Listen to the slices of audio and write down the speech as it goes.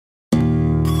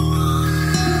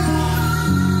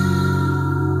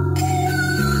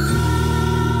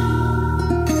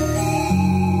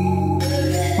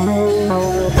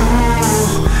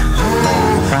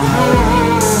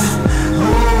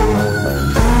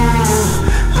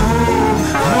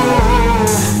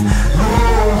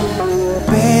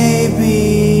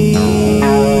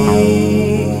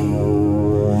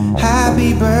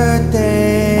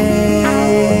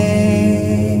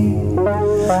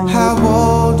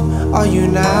are you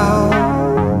now?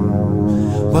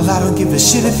 Well, I don't give a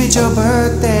shit if it's your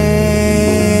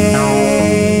birthday.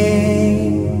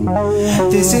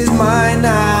 This is my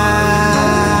night.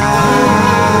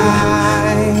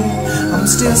 I'm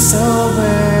still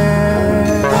sober.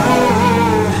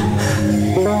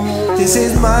 This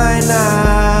is my night.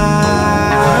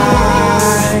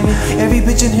 Every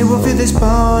bitch in here will feel this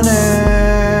boner.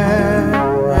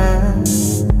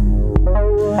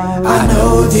 I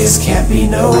know this can't be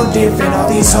no different. All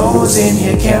these hoes in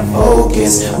here can't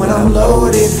focus when I'm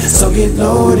loaded, so get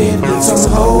loaded.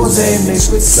 Some Jose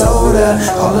mixed with soda.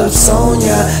 Call up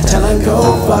Sonia, tell her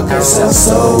go fuck herself.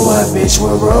 So what, bitch,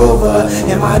 we're over.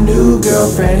 And my new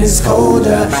girlfriend is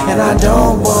colder, and I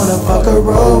don't wanna fuck her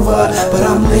over, but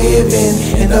I'm living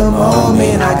in the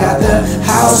moment. I got the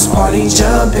house party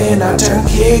jumping. I turn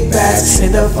kickbacks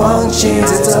into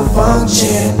functions. It's a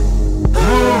function.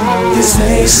 This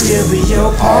may still be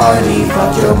your party.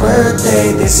 Fuck your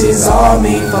birthday, this is all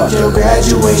me. Fuck your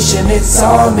graduation, it's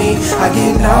all me. I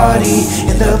get naughty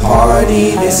in the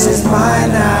party. This is my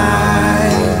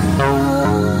night,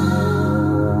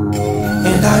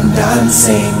 and I'm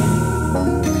dancing.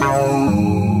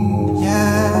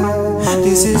 Yeah,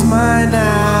 this is my night,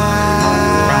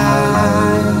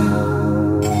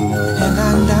 and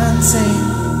I'm dancing.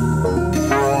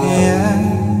 Yeah,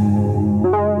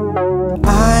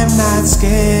 I'm not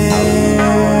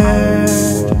scared,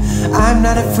 I'm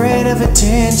not afraid of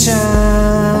attention.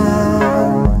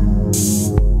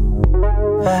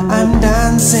 I'm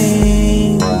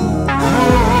dancing,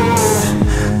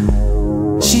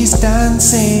 she's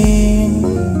dancing.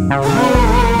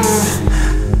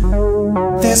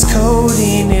 There's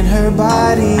codeine in her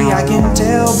body, I can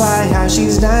tell by how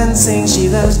she's dancing. She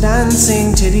loves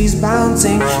dancing, titties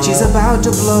bouncing. She's about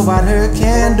to blow out her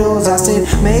candles. I said,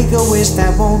 make a wish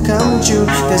that won't come true.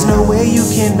 There's no way you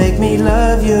can make me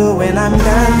love you when I'm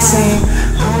dancing.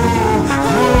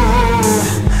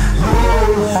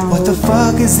 What the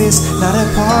fuck is this? Not a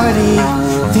party.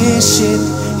 This shit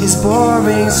is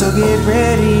boring, so get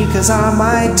ready, cause I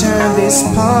might turn this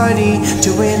party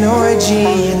to an orgy.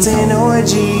 It's an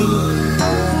orgy.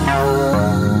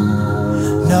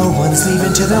 No one's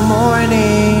leaving till the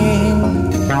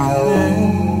morning.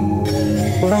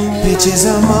 Bitches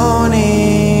are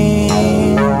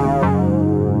moaning.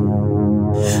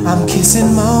 I'm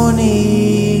kissing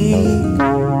Monique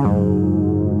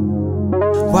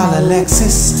while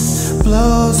Alexis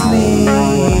blows me.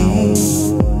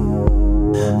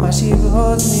 While she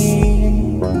blows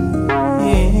me,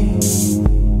 yeah.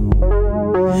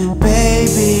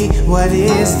 Baby, what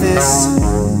is this?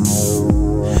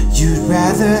 You'd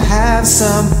rather have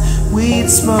some weed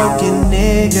smoking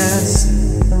niggas.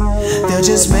 They'll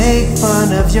just make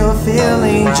fun of your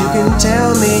feelings. You can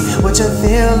tell me what you're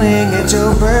feeling at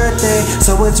your birthday.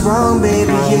 So what's wrong,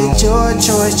 baby? It's your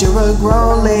choice, you're a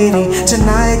grown lady.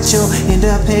 Tonight you'll end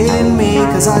up hating me,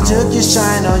 cause I took your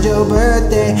shine on your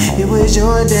birthday. It was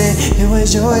your day, it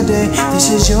was your day. This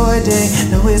is your day,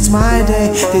 no it's my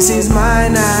day. This is my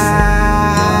night.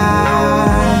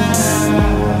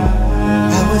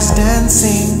 I was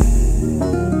dancing,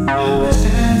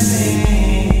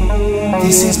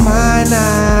 this is my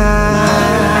night.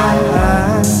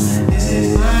 This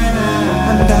is my night.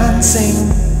 I'm dancing.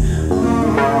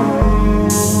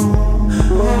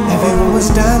 Everyone was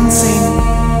dancing.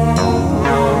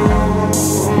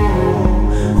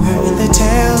 We're in the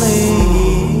telly.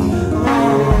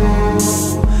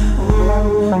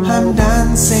 I'm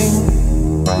dancing,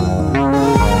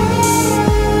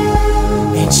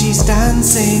 and she's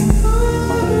dancing.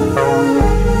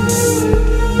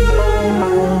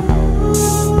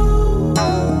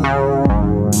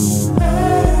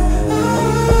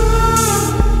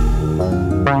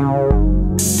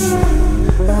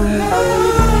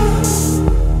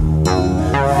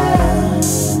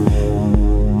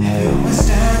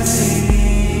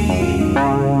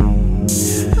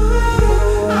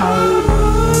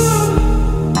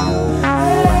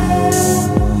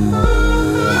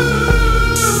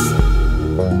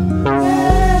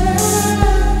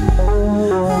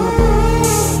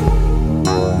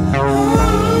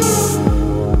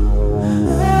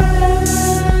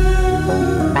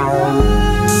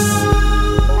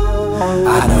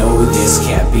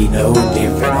 Be no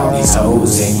different. All these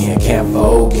hoes in here can't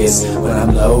focus when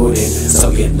I'm loaded,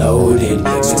 so get loaded.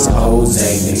 Mixed with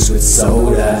Jose, mixed with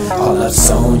soda. Call up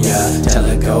Sonia, tell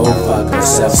her go fuck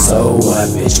herself. So what,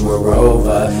 bitch, we're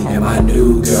over. And my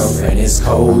new girlfriend is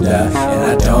colder, and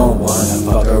I don't wanna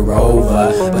fuck her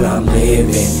over, but I'm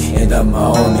living in the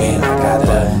moment. I got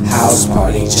the house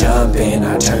party jumping.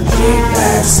 I turn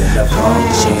kickbacks into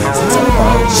functions. It's a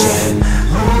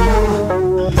function.